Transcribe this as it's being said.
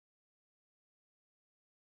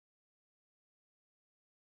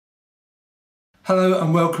Hello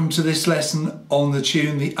and welcome to this lesson on the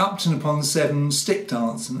tune the Upton upon Severn stick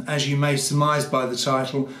dance, and as you may surmise by the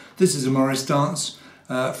title, this is a Morris dance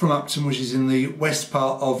from Upton, which is in the west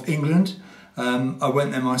part of England. I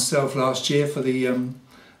went there myself last year for the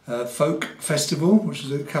folk festival, which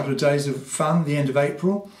was a couple of days of fun, the end of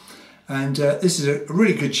April, and this is a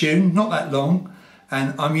really good tune, not that long,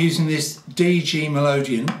 and I'm using this DG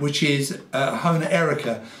Melodeon, which is Hona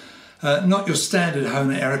Erica. Not your standard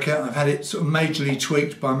Hona Erica. I've had it sort of majorly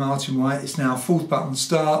tweaked by Martin White. It's now 4th button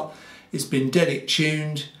start, it's been dedic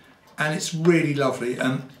tuned, and it's really lovely.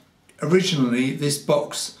 Originally this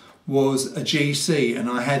box was a GC and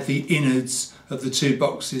I had the innards of the two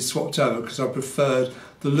boxes swapped over because I preferred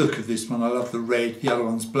the look of this one. I love the red, the other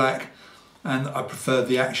one's black, and I preferred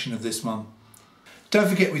the action of this one. Don't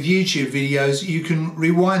forget, with YouTube videos you can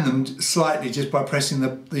rewind them slightly just by pressing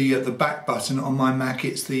the back button. On my Mac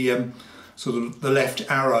it's the sort of the left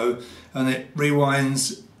arrow, and it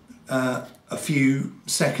rewinds a few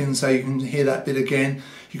seconds so you can hear that bit again.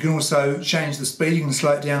 You can also change the speed. You can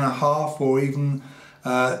slow it down a half or even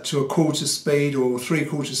to a quarter speed or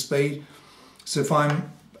 3/4 speed. So if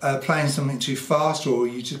I'm playing something too fast or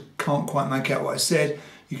you just can't quite make out what I said,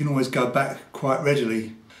 you can always go back quite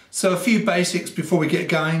readily. So a few basics before we get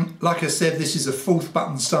going. Like I said, this is a 4th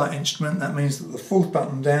button start instrument. That means that the 4th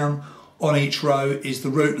button down on each row is the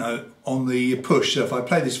root note on the push. So if I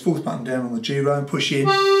play this 4th button down on the G row and push in,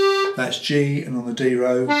 that's G, and on the D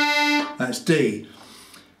row, that's D.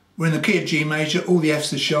 We're in the key of G major, all the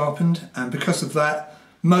F's are sharpened, and because of that,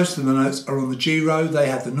 most of the notes are on the G row. They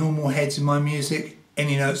have the normal heads in my music.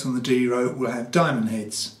 Any notes on the D row will have diamond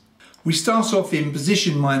heads. We start off in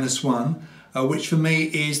position -1, which for me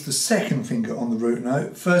is the 2nd finger on the root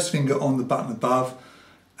note, 1st finger on the button above,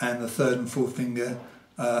 and the 3rd and 4th finger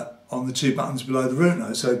on the 2 buttons below the root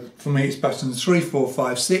note. So for me it's buttons 3, 4,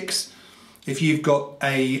 5, 6. If you've got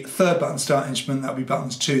a 3rd button start instrument, that'll be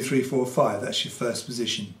buttons 2, 3, 4, 5. That's your 1st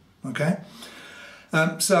position. Okay.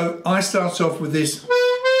 So I start off with this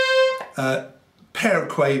pair of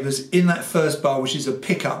quavers in that 1st bar, which is a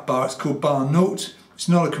pickup bar. It's called bar 0. It's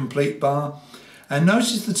not a complete bar. And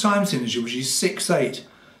notice the time signature, which is 6/8.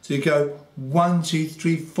 So you go 1, 2,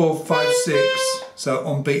 3, 4, 5, 6. So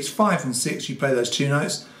on beats 5 and 6, you play those 2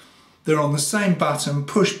 notes. They're on the same button,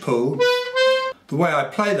 push pull. The way I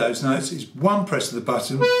play those notes is 1 press of the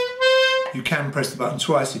button. You can press the button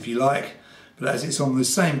twice if you like, but as it's on the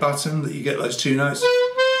same button that you get those 2 notes,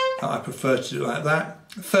 I prefer to do it like that.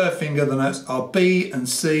 3rd finger, the notes are B and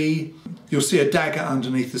C. You'll see a dagger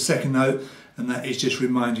underneath the 2nd note, and that is just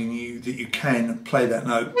reminding you that you can play that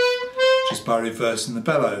note just by reversing the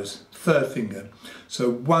bellows. 3rd finger. So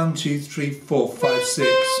 1, 2, 3, 4, 5,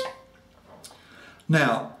 6.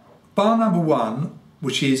 Now, bar number 1,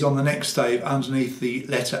 which is on the next stave underneath the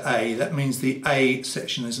letter A, that means the A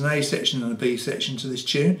section. There's an A section and a B section to this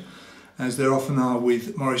tune, as there often are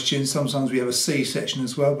with Morris tunes. Sometimes we have a C section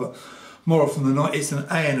as well, but more often than not it's an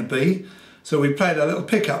A and a B. So we played our little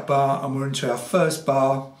pickup bar and we're into our 1st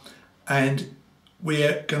bar, and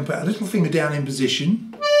we're going to put our little finger down in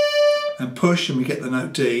position and push, and we get the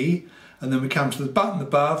note D, and then we come to the button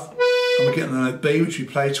above and we get the note B, which we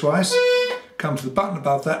play twice. Come to the button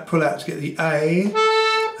above that, pull out to get the A,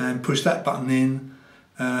 and push that button in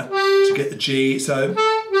to get the G. So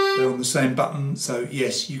they're on the same button, so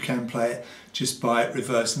yes, you can play it just by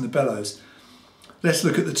reversing the bellows. Let's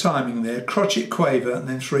look at the timing there. Crotchet, quaver, and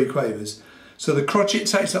then 3 quavers. So the crotchet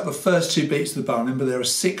takes up the first 2 beats of the bar. Remember, there are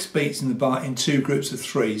 6 beats in the bar in 2 groups of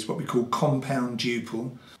 3s, what we call compound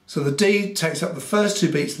duple. So the D takes up the first 2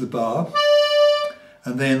 beats of the bar,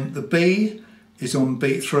 and then the B is on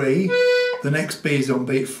beat 3, the next B is on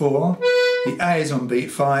beat 4, the A is on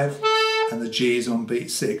beat 5, and the G is on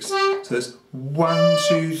beat 6. So it's 1,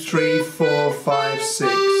 2, 3, 4, 5,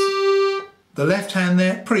 6. The left hand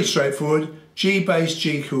there, pretty straightforward. G bass,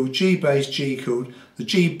 G chord, G bass, G chord. The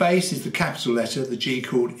G bass is the capital letter, the G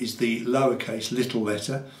chord is the lowercase little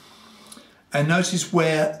letter. And notice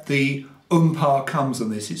where the part comes on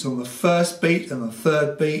this. It's on the 1st beat and the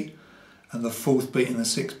 3rd beat and the 4th beat and the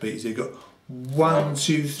 6th beat. So you've got 1,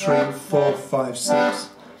 2, 3, 4, 5, 6.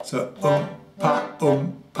 So pa,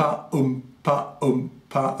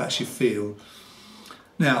 pa, that's your feel.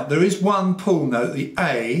 Now there is one pull note, the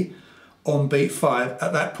A, on beat 5.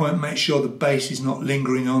 At that point make sure the bass is not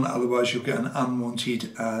lingering on, otherwise you'll get an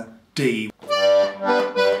unwanted D.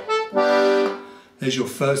 There's your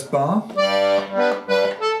 1st bar,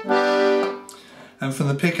 and from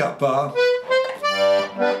the pickup bar